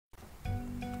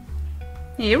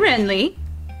Hey, Renly.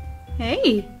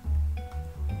 Hey.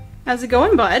 How's it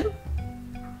going, bud? Do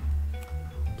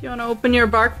you want to open your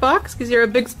bark box because you're a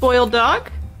big spoiled dog?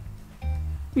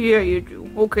 Yeah, you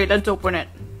do. Okay, let's open it.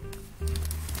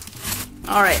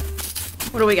 Alright.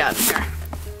 What do we got in here?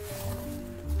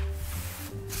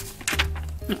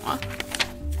 Aw.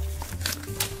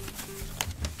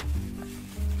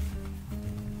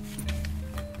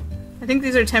 I think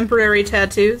these are temporary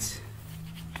tattoos.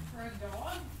 For a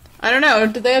dog? I don't know.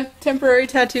 Do they have temporary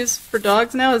tattoos for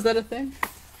dogs now? Is that a thing?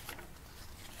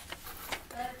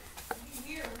 That's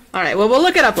weird. Alright, well, we'll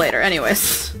look it up later.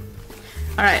 Anyways.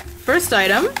 Alright, first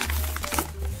item.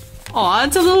 Aw,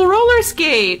 it's a little roller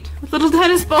skate with little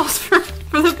tennis balls for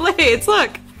the blades.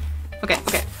 Look. Okay,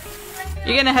 okay.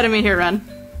 You're getting ahead of me here, Ren.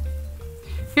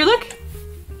 Here, look.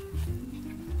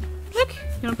 Look.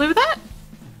 You want to play with that?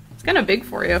 It's kind of big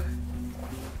for you.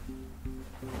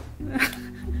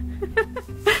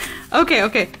 Okay,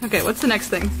 okay, okay. What's the next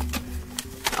thing?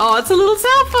 Oh, it's a little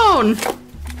cell phone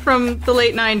from the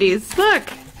late 90s.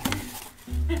 Look.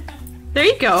 There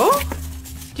you go.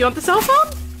 Do you want the cell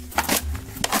phone?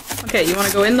 Okay, you want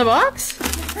to go in the box?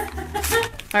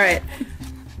 Alright.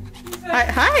 Hi.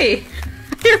 Hi.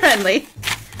 You're friendly.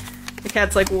 The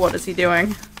cat's like, what is he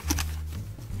doing?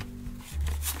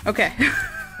 Okay.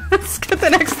 Let's get the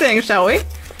next thing, shall we?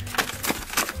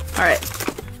 Alright.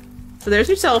 So there's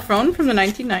your cell phone from the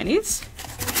 1990s.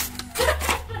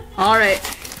 Alright.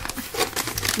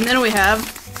 And then we have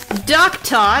Duck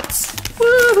Tots.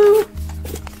 Woohoo!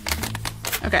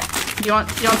 Okay. Do you want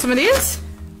some of these?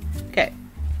 Okay.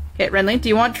 Okay, Renly, do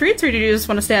you want treats or do you just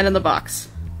want to stand in the box?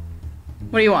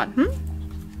 What do you want? You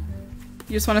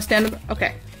just want to stand in the...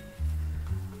 Okay.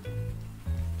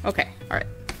 Okay, alright.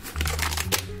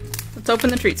 Let's open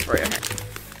the treats for you.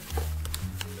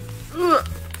 Ugh.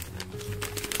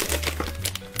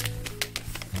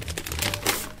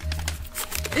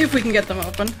 If we can get them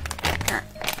open.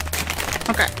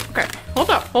 Okay, okay. Hold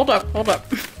up, hold up, hold up.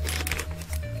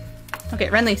 Okay,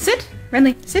 Renly, sit.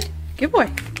 Renly, sit. Good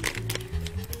boy.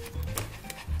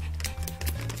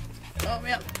 Oh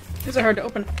man, these are hard to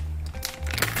open.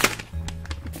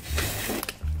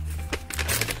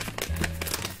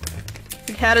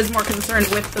 The cat is more concerned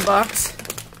with the box.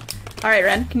 Alright,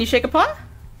 Ren, can you shake a paw?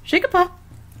 Shake a paw.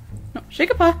 No, shake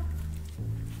a paw.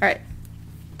 Alright.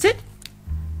 Sit.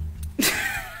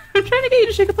 I'm trying to get you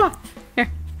to shake a paw.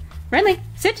 Here. Renly,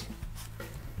 sit.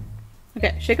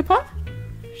 Okay, shake a paw.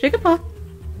 Shake a paw.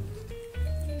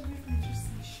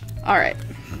 Alright.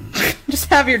 Just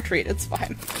have your treat, it's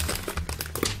fine.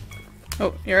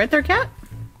 Oh, you're right there, cat?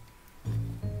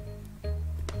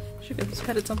 Shook his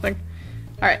head at something.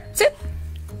 Alright, sit.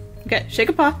 Okay, shake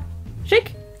a paw.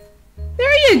 Shake.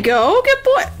 There you go, good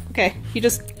boy. Okay, he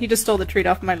just stole the treat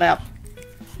off my lap.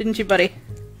 Didn't you, buddy?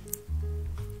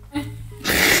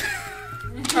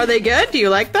 Are they good? Do you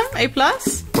like them? A+?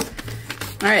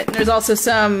 Alright, there's also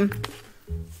some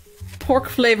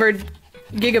pork-flavored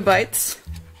gigabytes.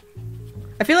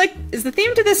 I feel like, is the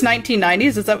theme to this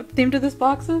 1990s? Is that what the theme to this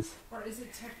box is? Or is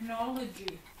it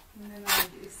technology in the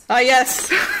 90s? Ah, yes.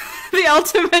 The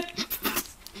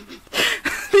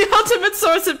ultimate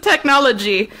source of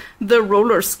technology. The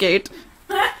roller skate.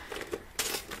 I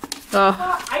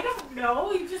don't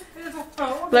know. You just there's a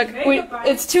phone. Look,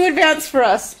 it's too advanced for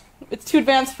us. It's too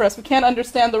advanced for us. We can't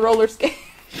understand the roller skate.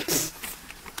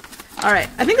 Alright,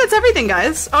 I think that's everything,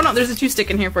 guys. Oh no, there's a 2-stick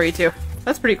in here for you too.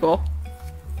 That's pretty cool.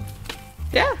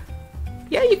 Yeah.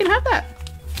 Yeah, you can have that.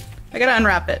 I gotta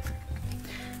unwrap it.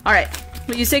 Alright,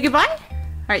 will you say goodbye?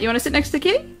 Alright, you wanna sit next to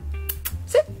Kitty?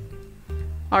 Sit.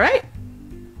 Alright.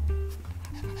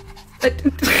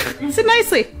 Sit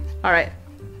nicely. Alright.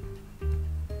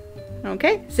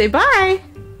 Okay, say bye.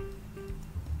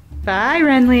 Bye,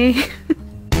 Renly.